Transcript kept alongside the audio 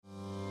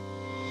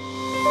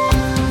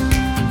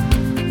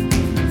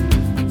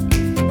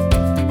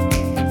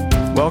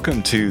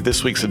Welcome to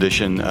this week's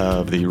edition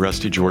of the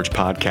Rusty George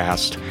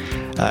podcast.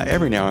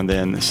 Every now and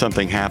then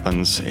something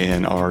happens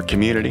in our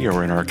community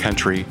or in our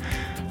country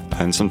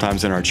and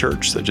sometimes in our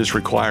church that just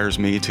requires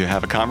me to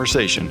have a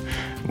conversation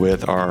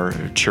with our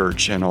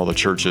church and all the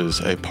churches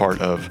a part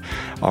of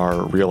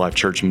our Real Life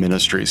Church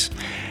ministries.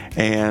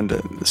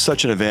 And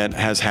such an event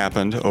has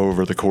happened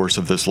over the course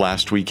of this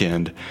last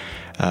weekend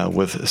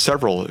with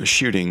several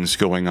shootings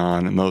going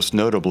on, most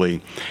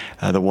notably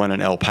the one in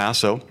El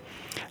Paso,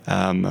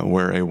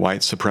 where a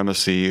white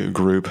supremacy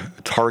group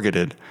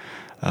targeted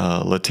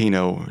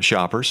Latino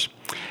shoppers,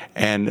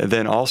 and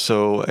then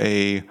also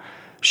a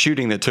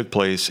shooting that took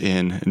place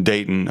in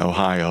Dayton,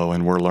 Ohio,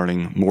 and we're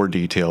learning more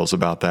details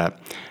about that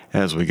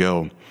as we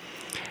go.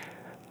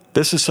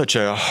 This is such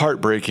a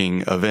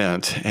heartbreaking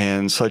event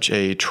and such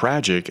a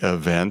tragic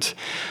event,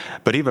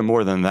 but even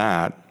more than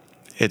that,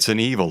 it's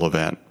an evil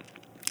event,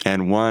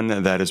 and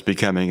one that is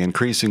becoming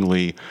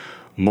increasingly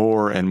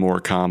more and more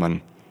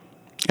common.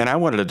 And I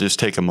wanted to just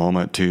take a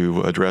moment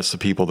to address the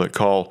people that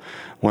call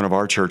one of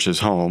our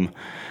churches home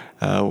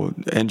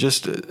and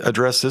just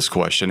address this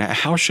question.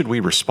 How should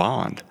we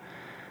respond?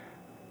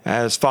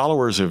 As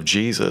followers of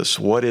Jesus,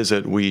 what is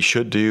it we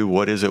should do?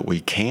 What is it we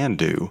can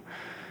do?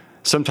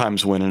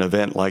 Sometimes when an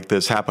event like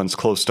this happens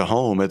close to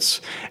home,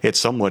 it's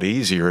somewhat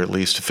easier at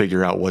least to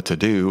figure out what to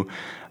do.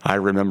 I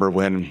remember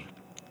when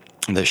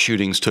the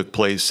shootings took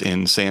place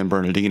in San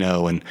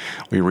Bernardino, and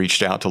we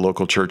reached out to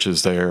local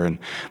churches there and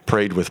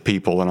prayed with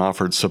people and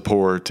offered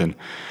support. And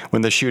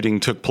when the shooting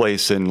took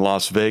place in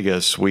Las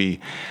Vegas, we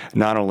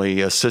not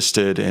only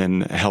assisted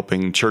in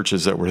helping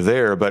churches that were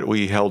there, but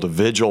we held a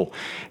vigil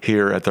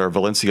here at our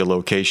Valencia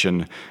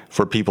location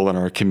for people in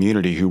our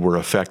community who were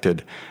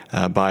affected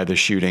by the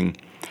shooting.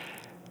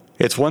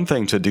 It's one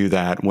thing to do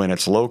that when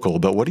it's local,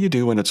 but what do you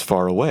do when it's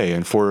far away?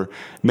 And for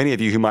many of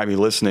you who might be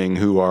listening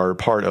who are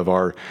part of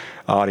our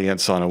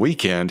audience on a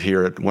weekend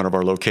here at one of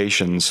our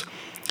locations,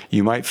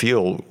 you might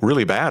feel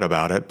really bad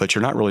about it, but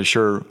you're not really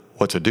sure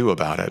what to do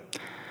about it.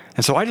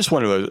 And so I just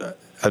want to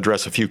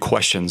address a few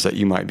questions that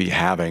you might be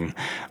having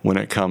when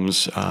it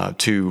comes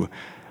to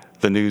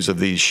the news of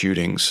these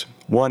shootings.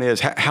 One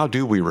is, how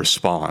do we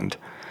respond?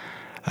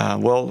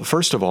 Well,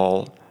 first of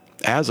all,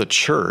 as a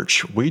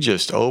church, we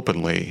just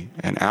openly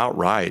and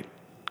outright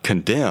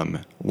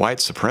condemn white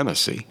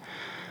supremacy.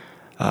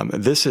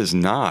 This is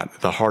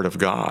not the heart of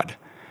God,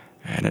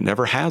 and it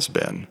never has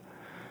been.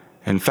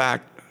 In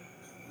fact,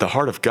 the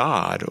heart of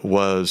God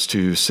was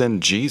to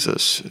send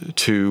Jesus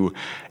to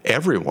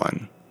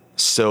everyone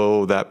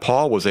so that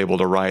Paul was able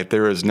to write,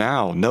 "There is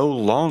now no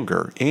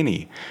longer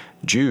any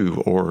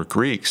Jew or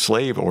Greek,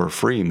 slave or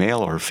free,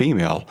 male or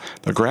female.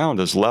 The ground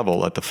is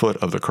level at the foot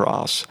of the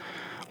cross."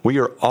 We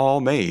are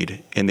all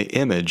made in the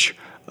image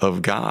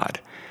of God.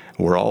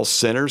 We're all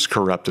sinners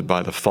corrupted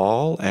by the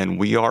fall, and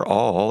we are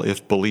all,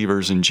 if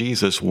believers in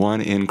Jesus,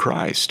 one in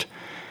Christ.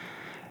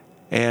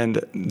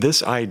 And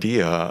this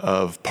idea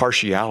of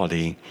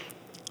partiality,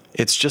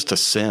 it's just a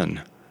sin.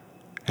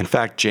 In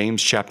fact,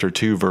 James chapter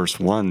 2, verse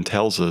 1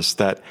 tells us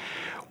that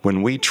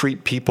when we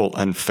treat people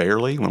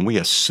unfairly, when we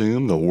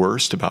assume the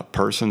worst about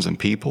persons and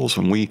peoples,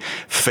 when we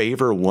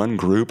favor one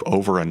group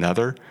over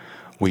another,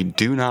 we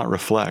do not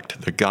reflect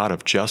the God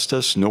of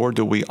justice, nor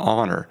do we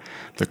honor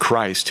the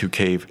Christ who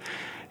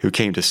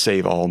came to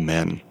save all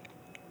men.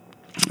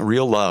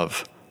 Real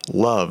love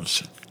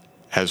loves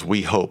as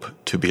we hope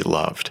to be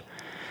loved.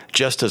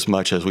 Just as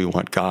much as we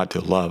want God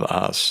to love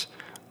us,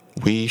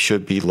 we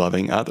should be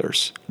loving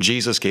others.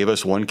 Jesus gave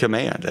us one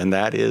command, and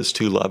that is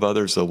to love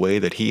others the way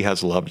that he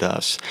has loved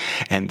us.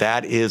 And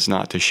that is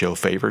not to show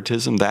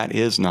favoritism. That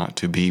is not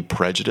to be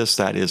prejudiced.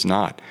 That is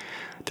not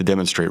to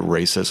demonstrate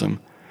racism.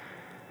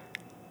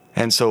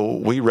 And so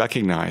we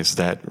recognize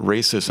that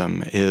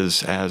racism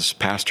is, as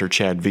Pastor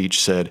Chad Veach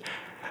said,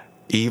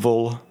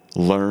 evil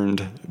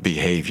learned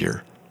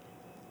behavior.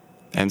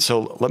 And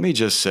so let me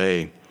just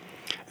say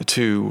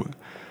to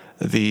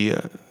the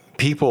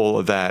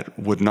people that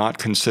would not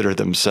consider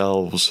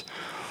themselves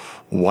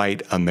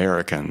white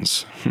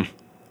Americans,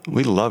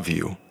 we love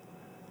you.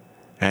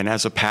 And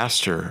as a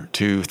pastor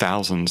to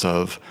thousands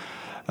of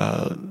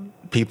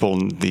people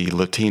in the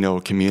Latino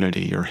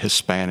community or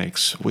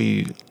Hispanics,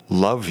 we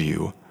love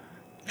you.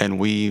 And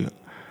we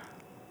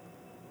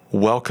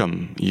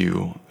welcome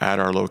you at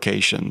our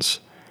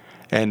locations.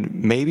 And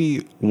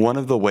maybe one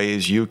of the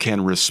ways you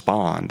can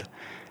respond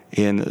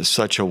in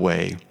such a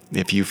way,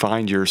 if you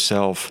find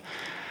yourself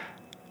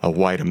a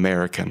white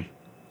American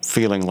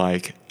feeling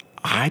like,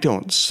 I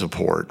don't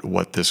support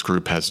what this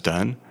group has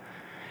done,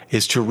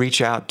 is to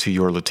reach out to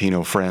your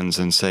Latino friends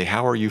and say,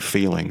 how are you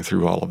feeling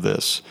through all of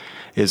this?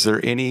 Is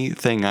there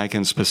anything I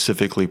can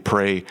specifically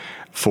pray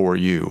for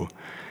you?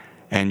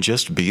 And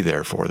just be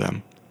there for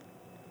them.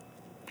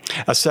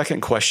 A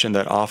second question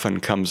that often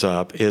comes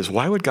up is,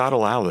 why would God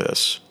allow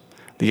this?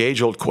 The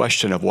age-old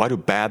question of why do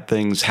bad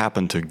things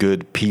happen to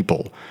good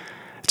people?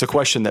 It's a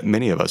question that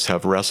many of us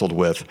have wrestled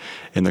with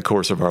in the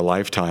course of our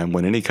lifetime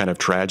when any kind of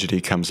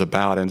tragedy comes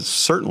about. And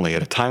certainly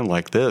at a time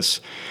like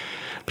this,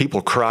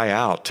 people cry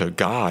out to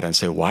God and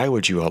say, why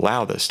would you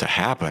allow this to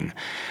happen?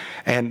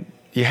 And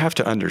you have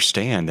to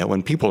understand that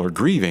when people are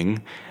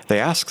grieving, they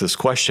ask this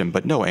question,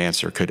 but no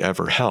answer could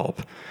ever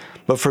help.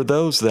 But for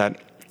those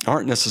that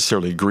aren't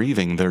necessarily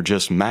grieving, they're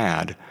just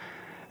mad,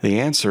 the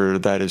answer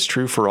that is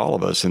true for all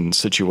of us in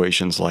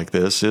situations like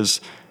this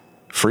is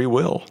free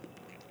will.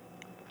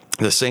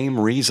 The same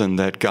reason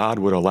that God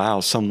would allow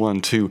someone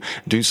to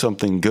do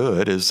something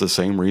good is the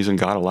same reason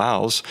God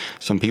allows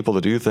some people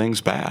to do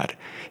things bad.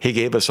 He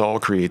gave us all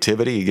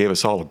creativity. He gave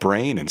us all a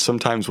brain, and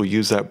sometimes we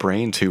use that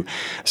brain to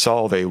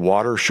solve a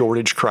water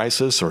shortage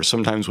crisis, or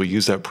sometimes we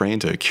use that brain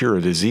to cure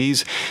a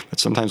disease, but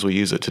sometimes we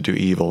use it to do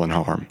evil and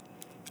harm.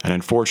 And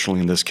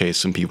unfortunately, in this case,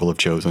 some people have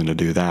chosen to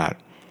do that.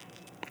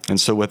 And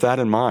so with that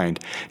in mind,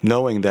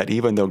 knowing that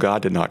even though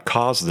God did not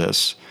cause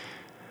this,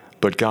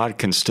 but God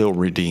can still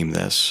redeem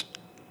this.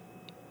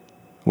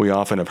 We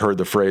often have heard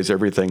the phrase,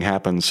 everything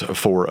happens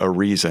for a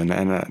reason,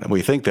 and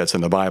we think that's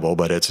in the Bible,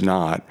 but it's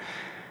not.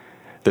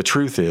 The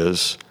truth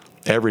is,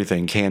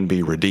 everything can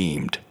be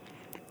redeemed.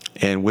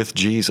 And with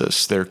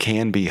Jesus, there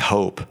can be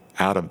hope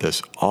out of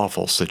this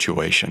awful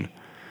situation.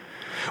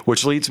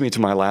 Which leads me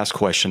to my last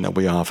question that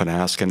we often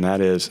ask, and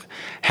that is,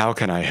 how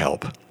can I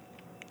help?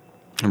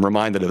 I'm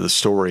reminded of the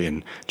story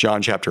in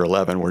John chapter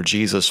 11 where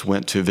Jesus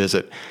went to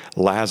visit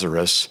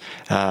Lazarus,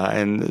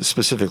 and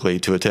specifically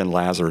to attend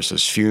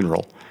Lazarus'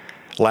 funeral.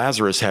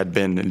 Lazarus had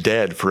been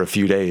dead for a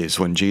few days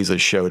when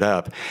Jesus showed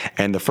up,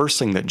 and the first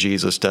thing that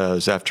Jesus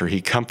does after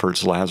he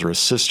comforts Lazarus'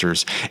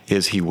 sisters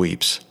is he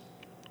weeps.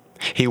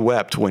 He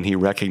wept when he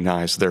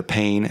recognized their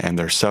pain and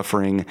their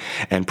suffering,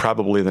 and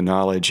probably the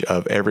knowledge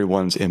of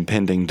everyone's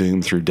impending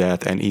doom through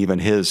death and even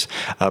his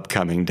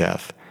upcoming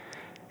death.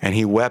 And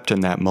he wept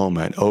in that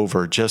moment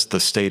over just the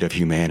state of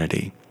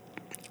humanity.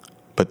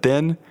 But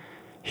then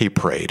he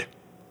prayed.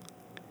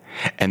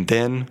 And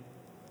then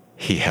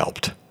he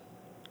helped.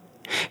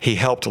 He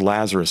helped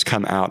Lazarus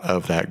come out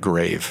of that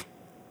grave.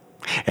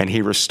 And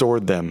he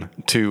restored them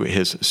to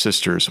his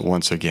sisters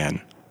once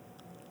again.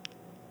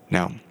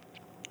 Now,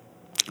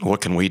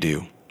 what can we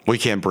do? We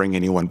can't bring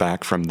anyone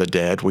back from the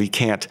dead. We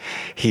can't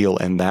heal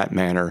in that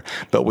manner,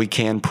 but we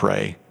can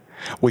pray.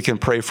 We can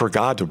pray for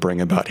God to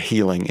bring about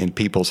healing in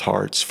people's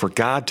hearts, for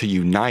God to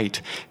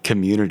unite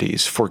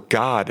communities, for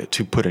God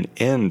to put an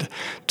end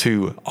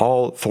to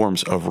all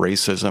forms of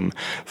racism,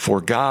 for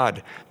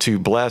God to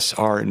bless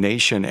our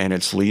nation and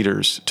its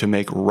leaders to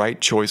make right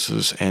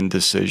choices and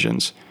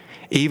decisions.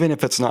 Even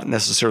if it's not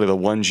necessarily the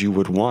ones you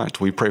would want,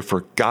 we pray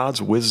for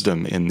God's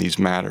wisdom in these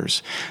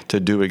matters to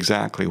do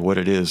exactly what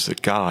it is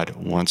that God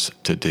wants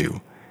to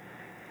do.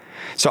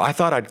 So I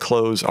thought I'd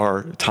close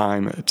our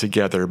time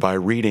together by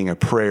reading a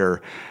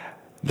prayer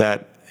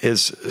that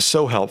is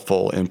so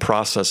helpful in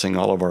processing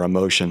all of our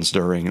emotions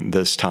during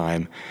this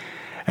time.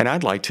 And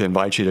I'd like to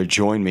invite you to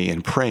join me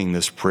in praying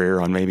this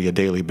prayer on maybe a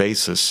daily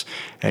basis.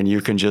 And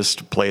you can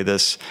just play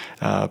this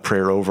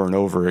prayer over and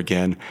over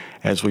again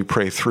as we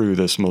pray through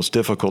this most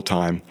difficult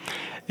time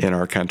in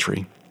our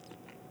country.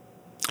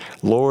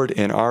 Lord,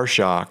 in our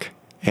shock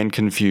and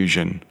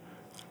confusion,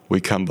 we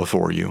come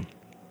before you.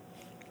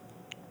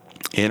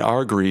 In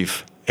our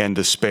grief and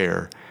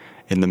despair,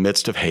 in the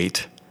midst of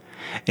hate,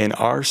 in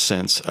our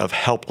sense of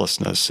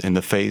helplessness in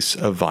the face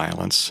of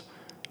violence,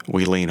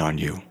 we lean on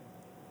you.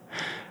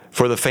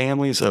 For the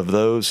families of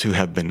those who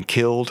have been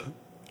killed,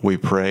 we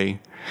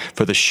pray.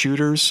 For the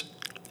shooters,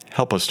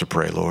 help us to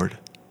pray, Lord.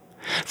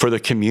 For the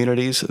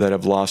communities that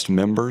have lost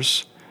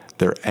members,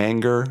 their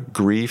anger,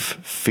 grief,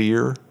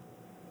 fear,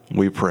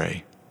 we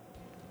pray.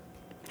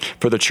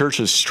 For the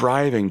churches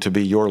striving to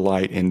be your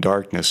light in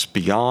darkness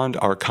beyond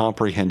our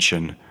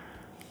comprehension,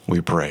 we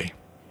pray.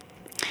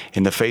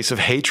 In the face of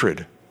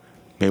hatred,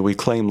 may we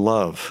claim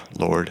love,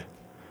 Lord.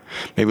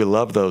 May we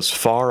love those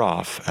far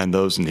off and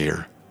those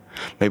near.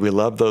 May we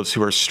love those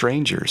who are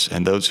strangers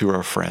and those who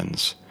are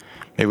friends.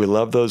 May we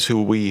love those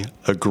who we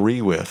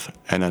agree with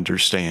and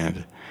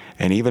understand.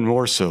 And even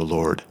more so,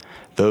 Lord,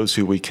 those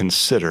who we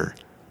consider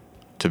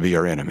to be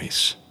our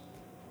enemies.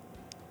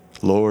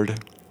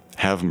 Lord,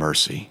 have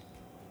mercy.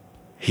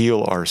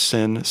 Heal our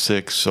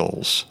sin-sick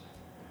souls.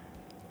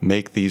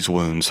 Make these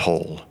wounds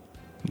whole,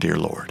 dear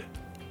Lord.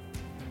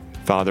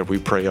 Father, we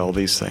pray all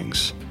these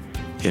things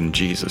in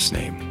Jesus'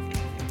 name.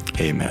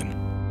 Amen.